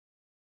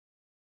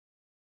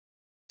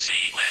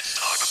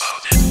Hello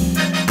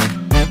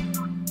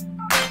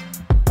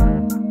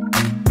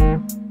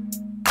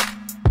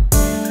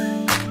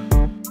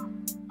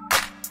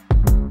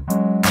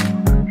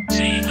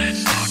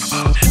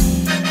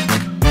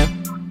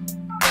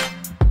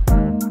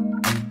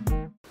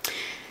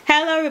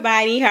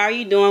everybody, how are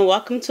you doing?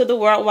 Welcome to the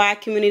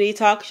worldwide community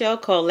talk show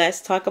called Let's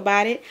Talk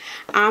About It.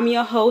 I'm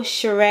your host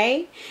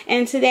Charay,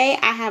 and today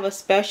I have a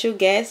special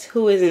guest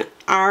who is an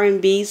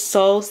R&B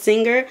soul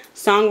singer,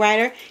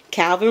 songwriter,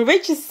 Calvin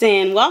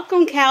Richardson.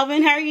 Welcome,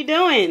 Calvin. How are you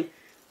doing?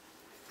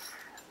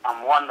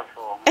 I'm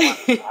wonderful.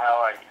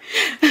 How are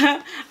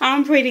you?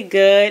 I'm pretty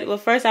good. Well,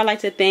 first I'd like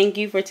to thank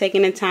you for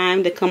taking the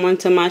time to come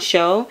onto my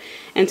show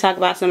and talk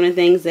about some of the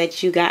things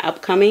that you got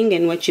upcoming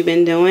and what you've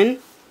been doing.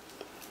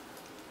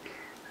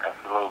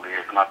 Absolutely,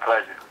 it's my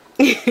pleasure.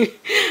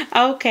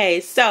 Okay,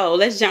 so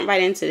let's jump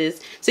right into this.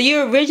 So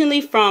you're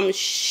originally from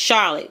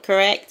Charlotte,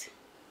 correct?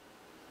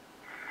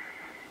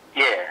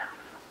 Yeah,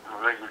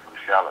 I'm originally from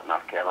Charlotte,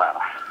 North Carolina.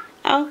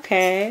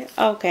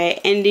 Okay.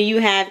 And do you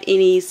have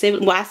any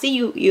siblings? Well, I see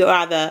you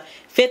are the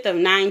fifth of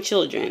 9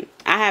 children.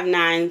 I have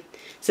 9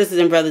 sisters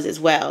and brothers as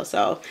well,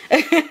 so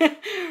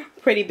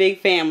pretty big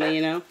family,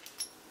 you know.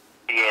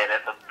 Yeah,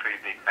 that's a pretty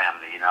big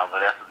family, you know,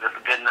 but that's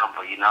a good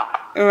number, you know.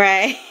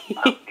 Right.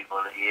 People,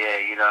 yeah,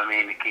 you know what I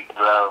mean, to keep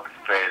love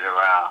spread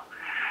around.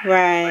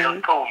 Right. But it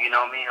was cool, you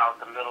know what I mean. I was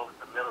the middle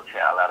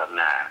child out of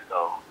 9,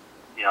 so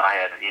you know,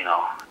 I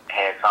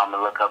had something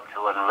to look up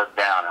to and look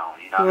down on,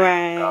 you know.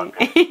 Right.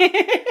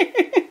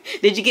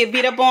 Did you get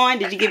beat up on?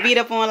 Did you get beat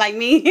up on like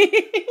me?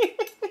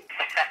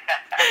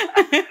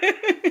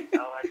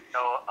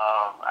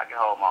 I can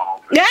hold my own.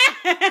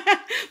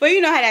 Well,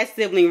 you know how that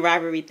sibling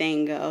rivalry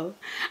thing go.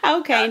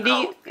 Okay.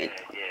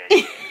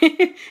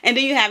 Yeah. And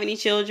do you have any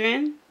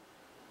children?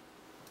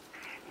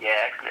 Yeah,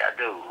 actually I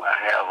do. I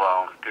have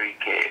 3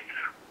 kids.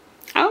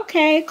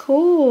 Okay,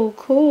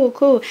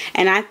 cool.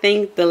 And I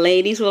think the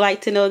ladies would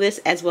like to know this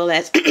as well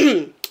as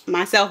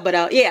myself.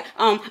 But yeah,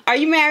 are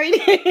you married?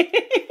 No,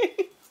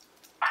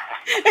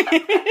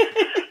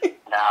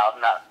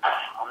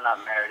 I'm not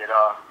married at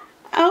all.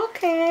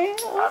 Okay.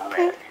 I'm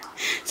married.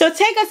 So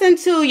take us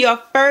into your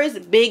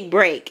first big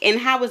break, and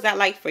how was that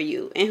like for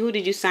you? And who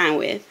did you sign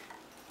with?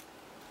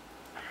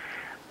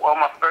 Well,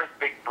 my first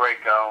big break,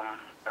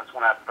 that's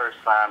when I first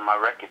signed my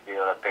record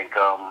deal. I think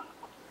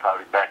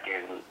probably back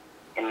in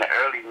the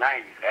early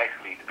 '90s.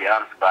 Actually, to be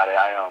honest about it,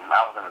 I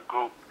was in a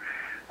group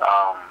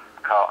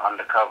called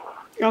Undercover.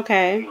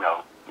 Okay. You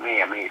know,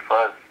 for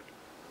us,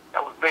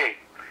 that was big.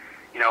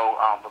 You know,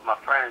 but my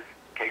friends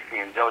Casey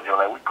and JoJo,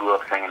 like, we grew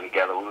up singing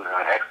together. We were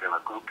actually in a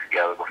group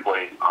together before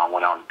they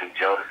went on to do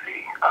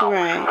Jodeci.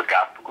 Right. A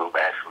gospel group,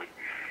 actually.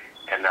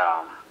 And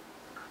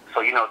so,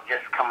 you know,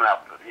 just coming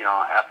up, you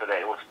know, after that,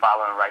 it was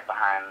following right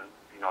behind,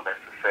 you know, that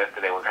success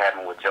that they was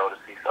having with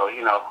Jodeci. So,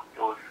 you know,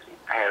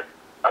 I had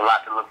a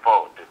lot to look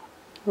forward to.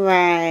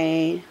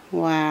 Right.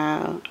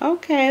 Wow.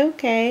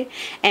 Okay.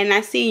 And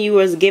I see you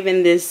was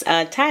given this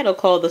title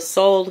called the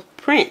Soul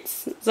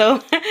Prince.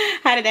 So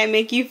how did that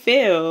make you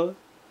feel?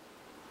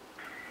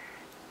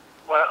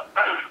 Well,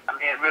 I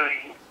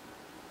mean,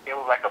 it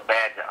was like a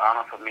badge of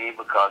honor for me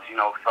because, you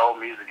know, soul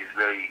music is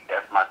really,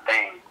 that's my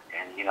thing.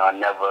 And, you know, I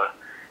never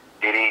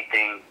did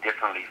anything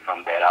differently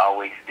from that. I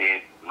always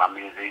did my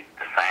music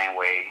the same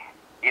way,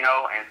 you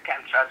know, and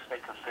kind of tried to stay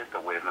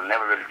consistent with it and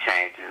never really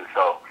changed it. And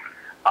so,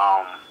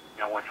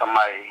 you know, when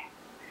somebody,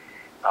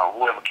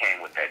 whoever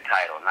came with that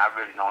title, and I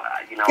really don't,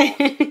 you know,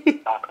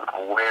 don't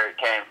know where it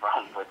came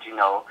from, but, you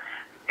know,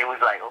 it was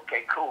like,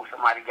 okay, cool,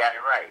 somebody got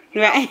it right.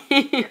 You right. know?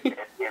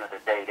 At the end of the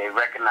day, they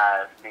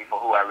recognize me for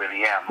who I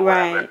really am, who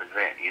I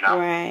represent, you know?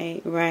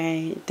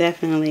 Right,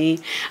 definitely.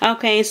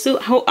 Okay, so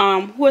who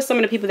are some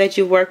of the people that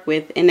you work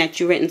with and that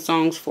you've written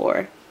songs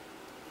for?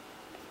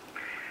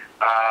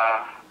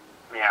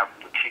 Yeah,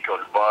 Chico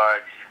the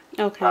Barge,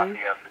 okay.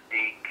 Raphael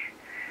Sadiq,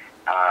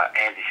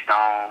 Andy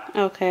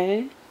Stone,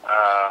 okay.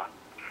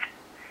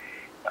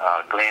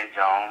 Glenn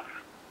Jones,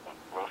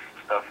 wrote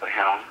some stuff for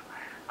him.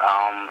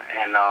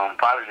 And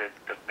probably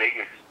the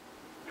biggest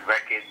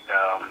record,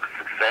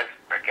 success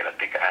record I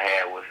think I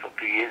had was a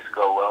few years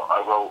ago. Well, I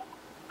wrote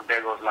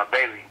There Goes My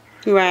Baby.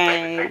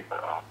 Right.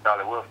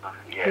 Charlie Wilson.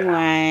 Yeah.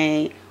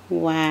 Right.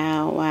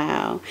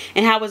 Wow.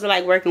 And how was it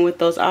like working with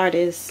those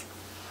artists?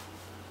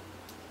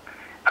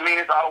 I mean,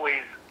 it's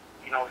always,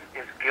 you know,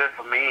 it's good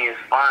for me. It's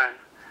fun.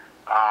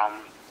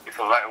 It's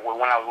a lot.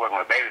 When I was working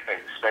with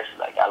Babyface, especially,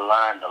 like, I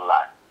learned a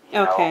lot.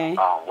 You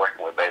know,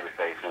 working with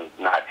Babyface, and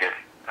not just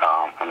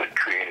on the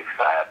creative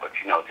side, but,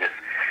 you know, just,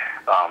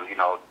 you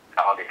know,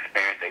 all the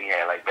experience that he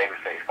had. Like,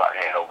 Babyface probably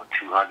had over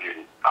 200,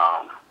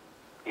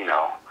 you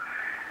know,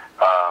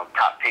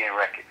 top 10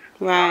 records.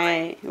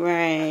 Right.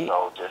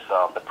 So just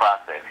the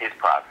process, his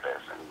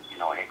process, and, you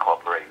know,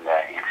 incorporating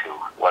that into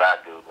what I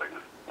do, and,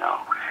 you know.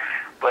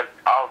 But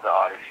all the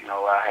artists, you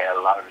know, I had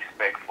a lot of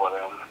respect for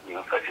them, you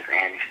know, such as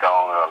Andy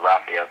Stone,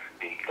 Raphael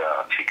Sadiq,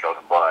 Chico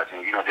the Barge,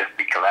 and, you know, just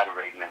be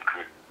collaborating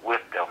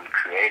with them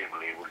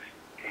creatively was,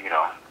 you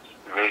know,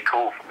 really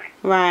cool for me.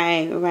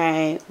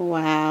 Right.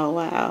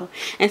 Wow.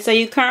 And so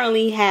you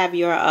currently have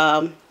your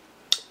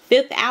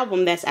 5th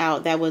album that's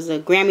out that was a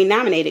Grammy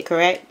nominated,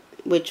 correct?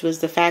 Which was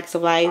The Facts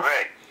of Life.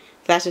 Correct.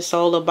 That's the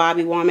soul of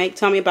Bobby Womack.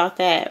 Tell me about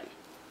that.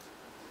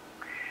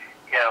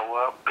 Yeah,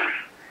 well,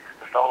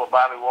 the soul of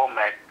Bobby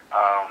Womack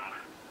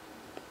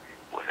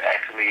was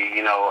actually,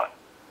 you know,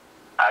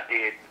 I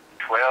did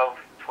 12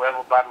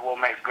 of Bobby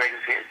Womack's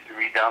greatest hits,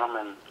 redone them,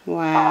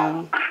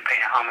 and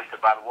paying homage to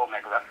Bobby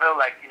Womack. Because I feel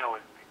like, you know,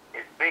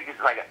 it's big. It's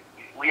like,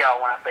 when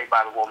I say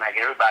Bobby Womack,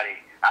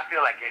 I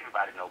feel like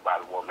everybody knows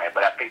Bobby Womack,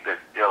 but I think there's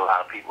still a lot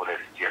of people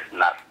that's just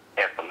not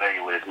as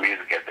familiar with his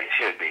music as they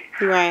should be.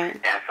 Right.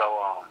 And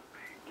so,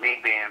 me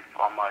being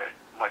from a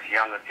much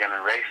younger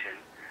generation,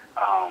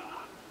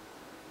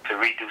 to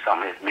redo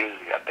some of his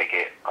music, I think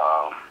it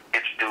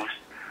introduced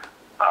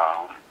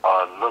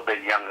a little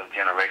bit younger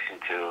generation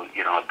to,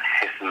 you know,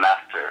 his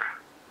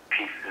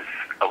masterpieces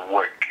of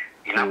work,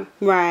 you know?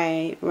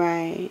 Right,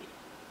 right.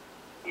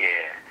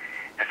 Yeah.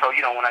 And so,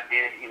 you know, when I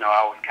did it, you know,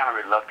 I was kind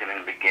of reluctant in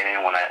the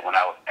beginning when I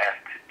was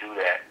asked to do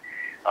that,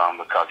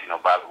 because, you know,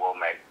 Bobby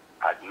Womack,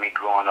 me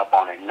growing up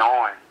on it,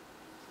 knowing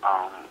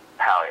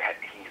how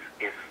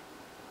it's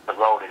the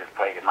role that it's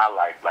played in my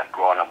life, like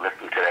growing up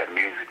listening to that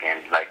music,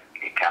 and like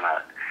it kind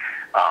of,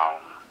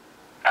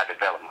 I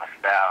developed my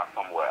style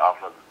somewhat off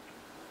of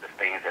the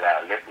things that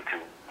I listened to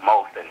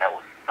most, and that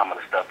was some of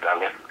the stuff that I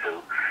listened to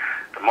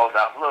the most.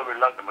 I was a little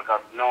reluctant because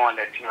knowing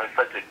that, you know, it's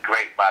such a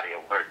great body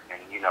of work,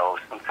 and, you know,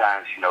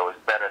 sometimes, you know, it's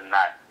better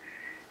not,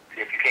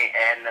 if you can't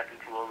add nothing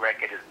to a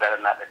record, it's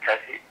better not to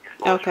touch it. It's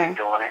supposed to be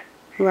doing it.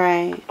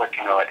 Right. But,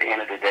 you know, at the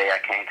end of the day, I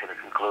came to the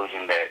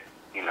conclusion that,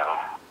 you know,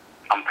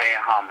 I'm paying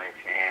homage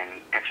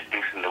and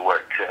introducing the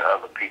work to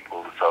other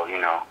people. So, you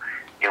know,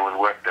 it was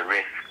worth the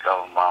risk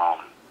of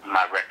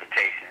my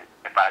reputation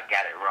if I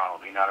got it wrong.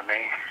 You know what I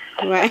mean?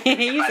 Right.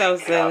 You're so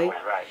silly.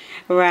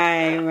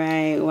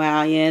 Right.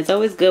 Wow. Yeah, it's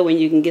always good when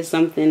you can get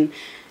something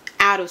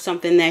out of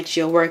something that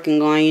you're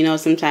working on, you know,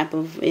 some type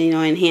of, you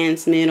know,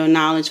 enhancement or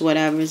knowledge,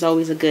 whatever. It's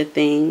always a good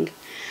thing.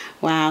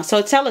 Wow.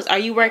 So tell us, are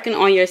you working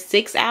on your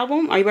 6th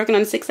album? Are you working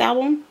on the 6th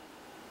album?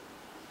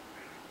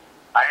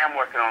 I am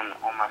working on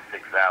my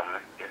 6th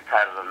album. It's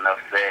titled Enough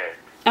Said.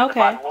 Okay.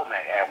 The Bobby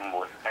Womack album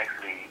was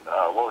actually,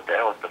 what was that?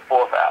 It was the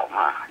 4th album,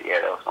 huh?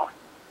 Yeah, that was one.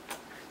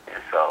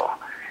 And so,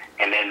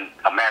 and then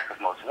America's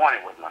Most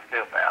Wanted was my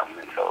 5th album,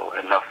 and so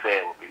Enough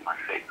Said would be my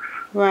 6th.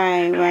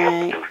 Right.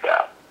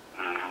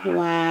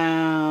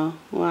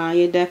 Wow,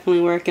 you're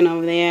definitely working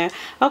over there.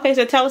 Okay,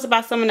 so tell us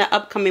about some of the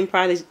upcoming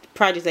projects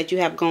that you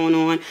have going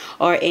on,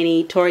 or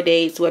any tour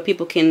dates where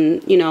people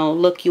can, you know,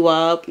 look you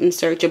up and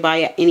search or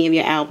buy any of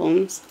your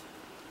albums.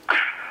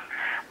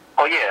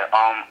 Oh yeah,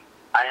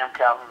 I am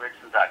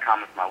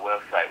CalvinRichardson.com is my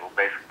website. Well,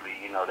 basically,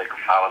 you know, they can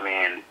follow me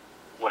and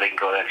they can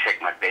go there and check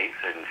my dates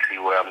and see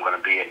where I'm going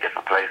to be in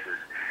different places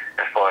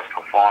as far as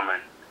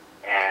performing,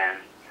 and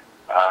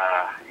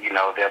you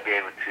know, they'll be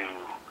able to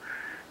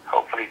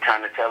hopefully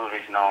turn the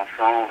television on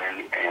soon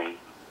and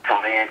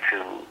tune in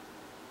to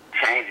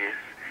changes.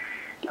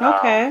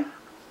 Okay.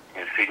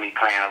 And see me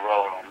playing a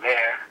role on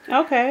there.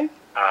 Okay.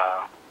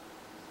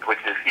 Which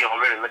is, you know,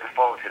 really looking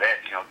forward to that,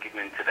 you know,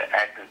 getting into the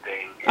acting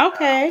thing.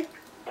 Okay.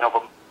 You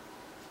know,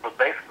 but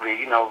basically,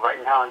 you know,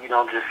 right now, you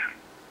know, I'm just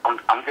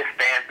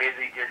staying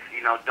busy, just,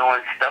 you know,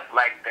 doing stuff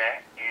like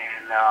that,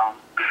 and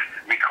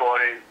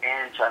recording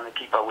and trying to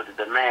keep up with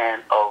the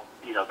demand of,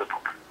 you know, the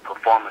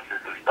performances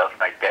and stuff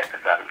like that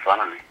that's out in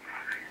front of me.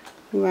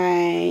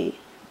 Right.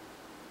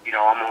 You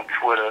know, I'm on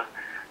Twitter,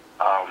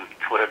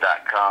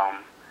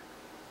 twitter.com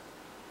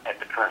at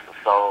the Prince of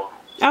Soul.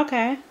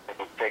 Okay. They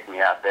can check me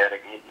out there.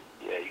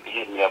 You can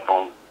hit me up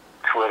on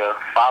Twitter.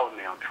 Follow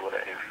me on Twitter,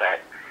 in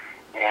fact.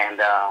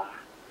 And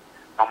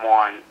I'm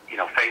on, you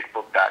know,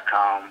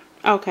 Facebook.com.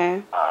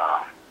 Okay.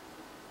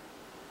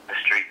 The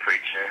Street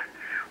Preacher,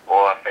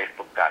 or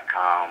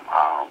Facebook.com,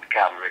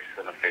 Calvin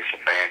Richardson Official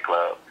Fan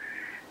Club,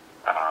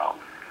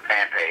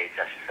 fan page,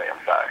 I should say.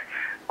 I'm sorry.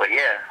 But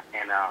yeah,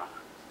 and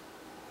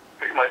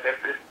pretty much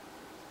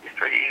it's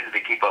pretty easy to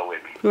keep up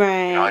with me.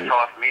 Right. You know, it's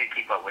hard for me to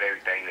keep up with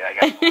everything that I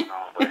got going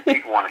on, but if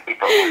people want to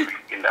keep up with me,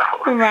 you know,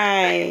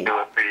 they can do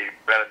it pretty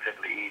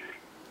relatively easy.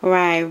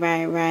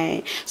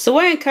 Right. So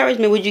what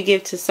encouragement would you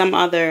give to some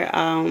other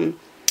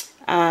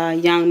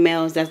young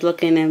males that's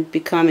looking to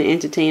become an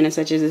entertainer,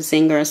 such as a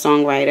singer or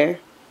songwriter?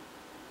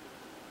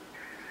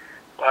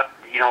 Well,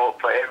 you know,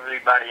 for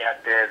everybody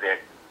out there that,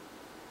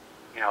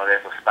 you know,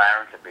 that's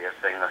aspiring to be a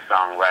singer,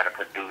 songwriter,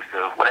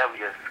 producer, whatever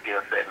your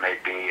skill set may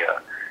be,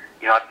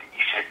 you know,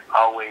 you should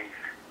always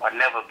or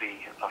never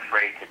be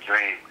afraid to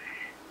dream,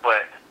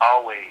 but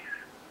always,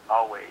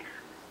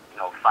 you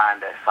know,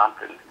 find that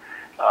something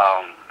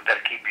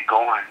that'll keep you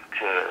going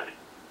to,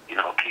 you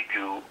know, keep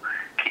you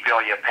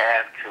on your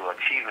path to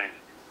achieving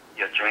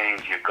your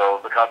dreams, your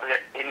goals, because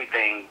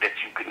anything that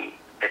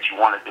you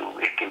want to do,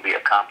 it can be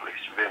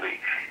accomplished, really.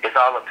 It's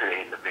all up to the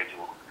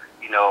individual.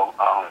 You know,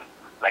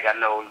 like I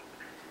know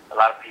a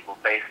lot of people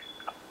base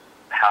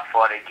how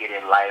far they get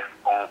in life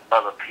on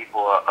other people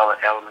or other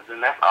elements,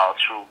 and that's all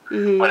true.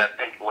 Mm-hmm. But I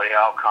think what it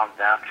all comes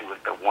down to is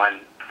the one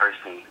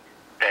person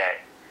that,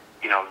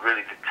 you know,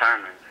 really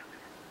determines,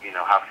 you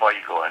know, how far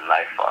you go in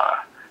life.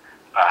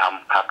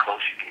 how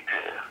close you get to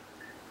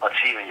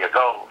achieving your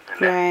goals.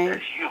 And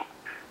that's you.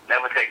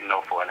 Never take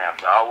no for an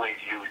answer. Always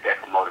use that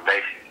for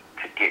motivation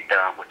to get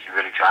done what you're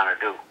really trying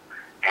to do.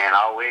 And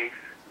always,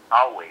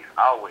 always,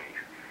 always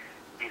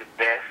be the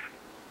best,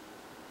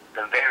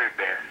 the very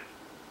best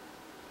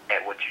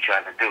at what you're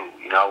trying to do.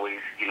 You know, always,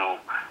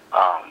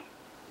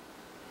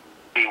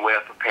 be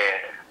well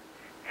prepared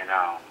and,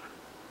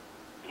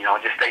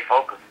 just stay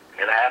focused.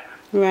 It'll happen.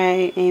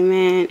 Right.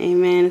 Amen.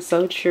 Amen. It's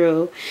so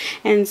true.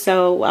 And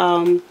so,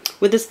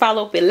 with this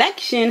follow-up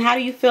election, how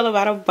do you feel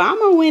about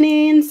Obama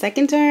winning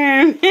second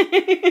term? Well,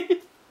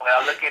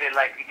 I look at it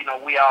like,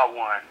 we all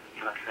won,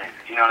 in a sense.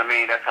 You know what I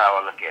mean? That's how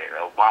I look at it.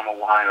 Obama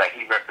won, like,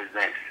 he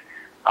represents,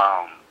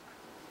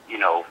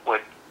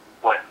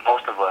 what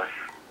most of us,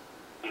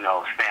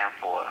 stand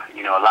for. A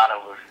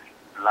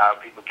lot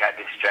of people got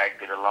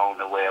distracted along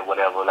the way or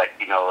whatever. Like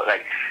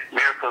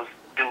miracles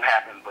do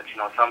happen, but,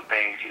 some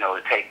things,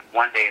 it take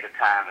one day at a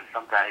time, and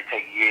sometimes it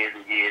takes years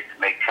and years to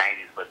make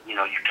changes. But, you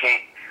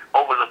can't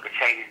overlook the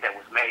changes that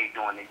was made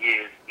during the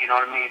years, you know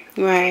what I mean?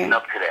 Right. Leading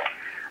up to that.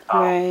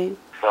 Right.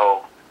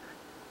 So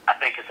I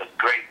think it's a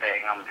great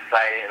thing. I'm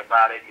excited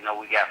about it.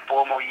 We got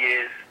 4 more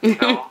years,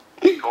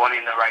 going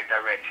in the right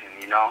direction,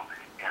 and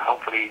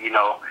hopefully,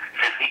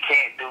 since he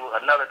can't do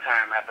another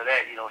term after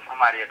that,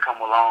 somebody will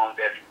come along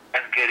that's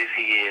as good as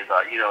he is,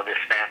 or, that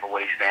stand for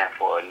what he stands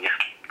for, and just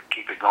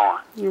keep it going.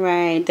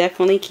 Right.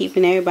 Definitely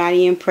keeping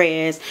everybody in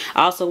prayers.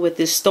 Also with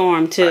this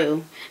storm,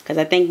 too, because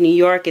I think New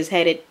York is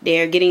headed,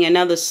 they're getting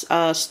another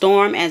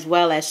storm as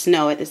well as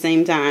snow at the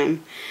same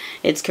time.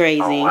 It's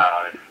crazy. Oh,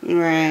 wow.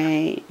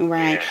 Right.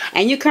 Yeah.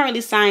 And you're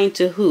currently signed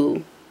to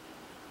who?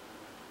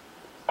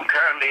 I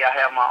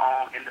have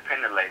my own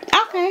independent label.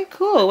 Okay,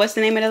 cool. What's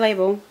the name of the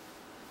label?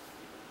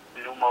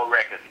 Numo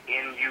Records.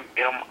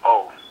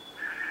 Numo.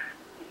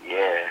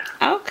 Yeah.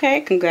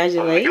 Okay,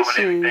 congratulations. I'm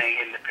doing everything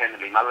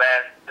independently. My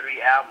last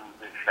 3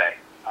 albums, in fact,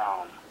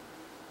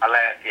 my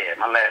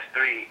last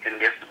 3, and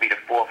this will be the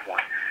 4th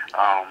one,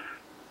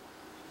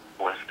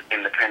 was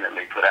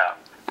independently put out.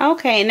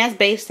 Okay, and that's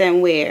based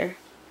in where?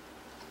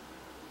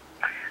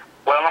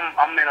 Well,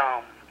 I'm in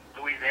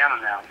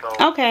Louisiana now, so.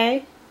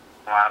 Okay.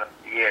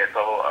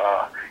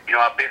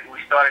 We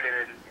started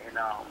it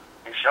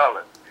in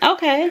Charlotte.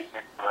 Okay.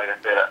 Like I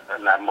said,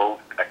 and I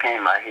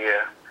came out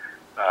here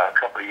a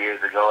couple of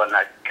years ago, and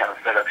I kind of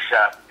set up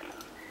shop. And,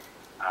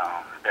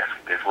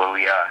 that's where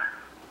we are.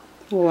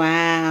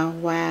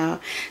 Wow.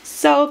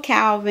 So,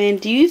 Calvin,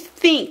 do you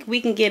think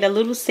we can get a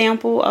little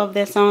sample of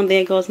that song,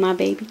 There Goes My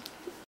Baby?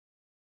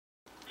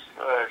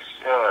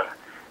 Sure.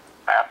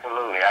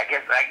 Absolutely. I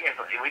guess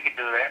we could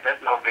do that.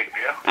 That's no big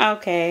deal.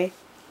 Okay.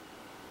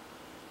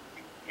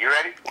 You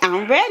ready?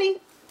 I'm ready.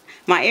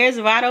 My ears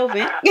are wide open.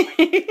 Let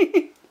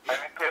me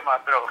clear my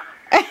throat.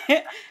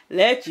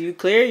 Let you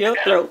clear your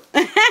throat.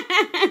 Here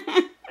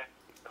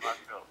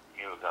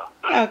we go.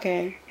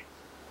 Okay.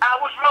 I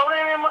was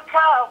rolling in my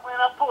car when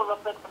I pulled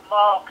up at the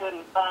mall,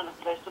 couldn't find a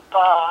place to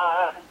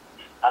park.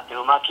 I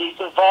threw my keys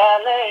to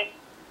valet.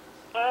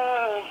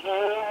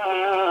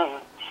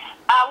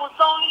 I was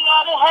only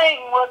out to hang,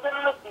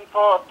 wasn't looking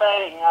for a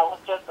thing. I was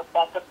just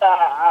about to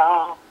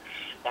bounce.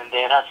 And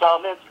then I saw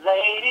Miss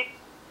Lady,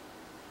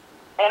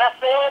 and I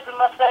said to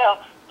myself,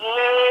 let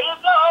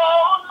it go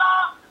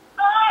now,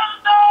 let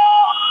it go.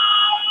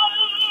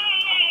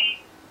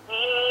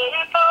 Let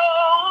it go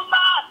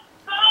now,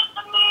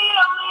 let me,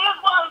 only is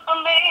one for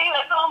me,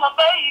 let go my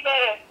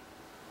baby.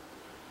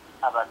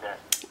 How about that?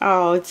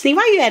 Oh, see,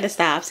 why you had to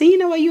stop? See, you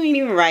know what? You ain't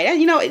even right.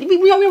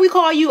 We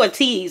call you a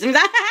tease.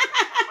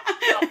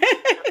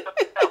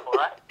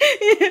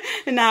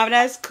 No,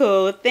 that's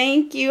cool.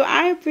 Thank you.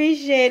 I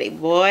appreciate it.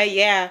 Boy,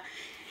 yeah.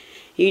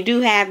 You do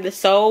have the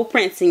soul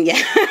prince in you.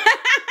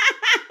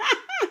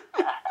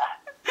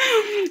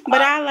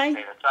 But I like...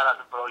 Try not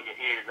to blow your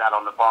ears out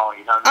on the phone,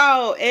 you know what I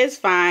mean? Oh, it's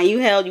fine. You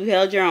held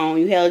your own.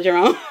 You held your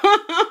own.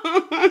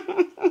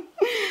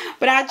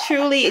 But I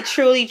truly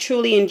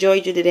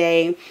enjoyed you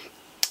today.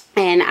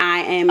 And I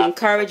am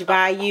encouraged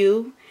by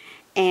you.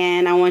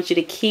 And I want you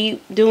to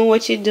keep doing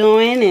what you're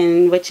doing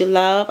and what you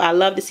love. I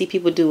love to see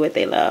people do what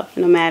they love,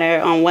 no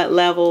matter on what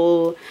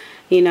level,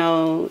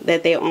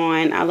 that they're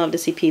on. I love to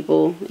see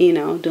people,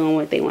 doing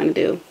what they want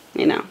to do,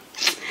 Absolutely.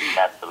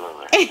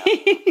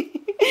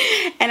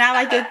 And I'd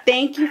like to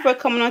thank you for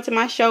coming on to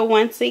my show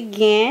once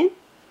again.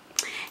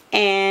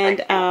 And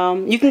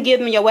you can give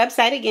them your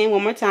website again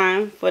one more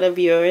time for the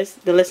viewers,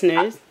 the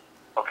listeners.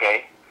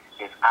 Okay.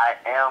 It's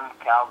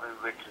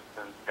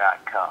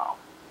IamCalvinRichardson.com.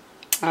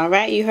 All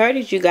right, you heard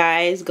it, you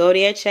guys. Go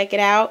there, check it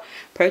out.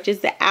 Purchase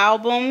the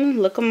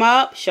album. Look them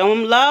up. Show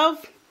them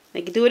love.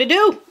 They can do what it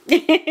do.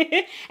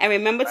 And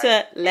remember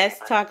to let's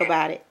talk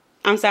about it.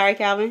 I'm sorry,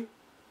 Calvin.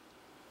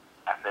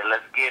 I said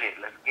let's get it.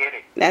 Let's get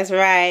it. That's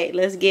right.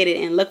 Let's get it.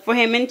 And look for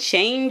him in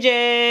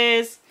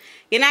changes.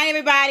 Good night,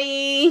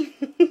 everybody.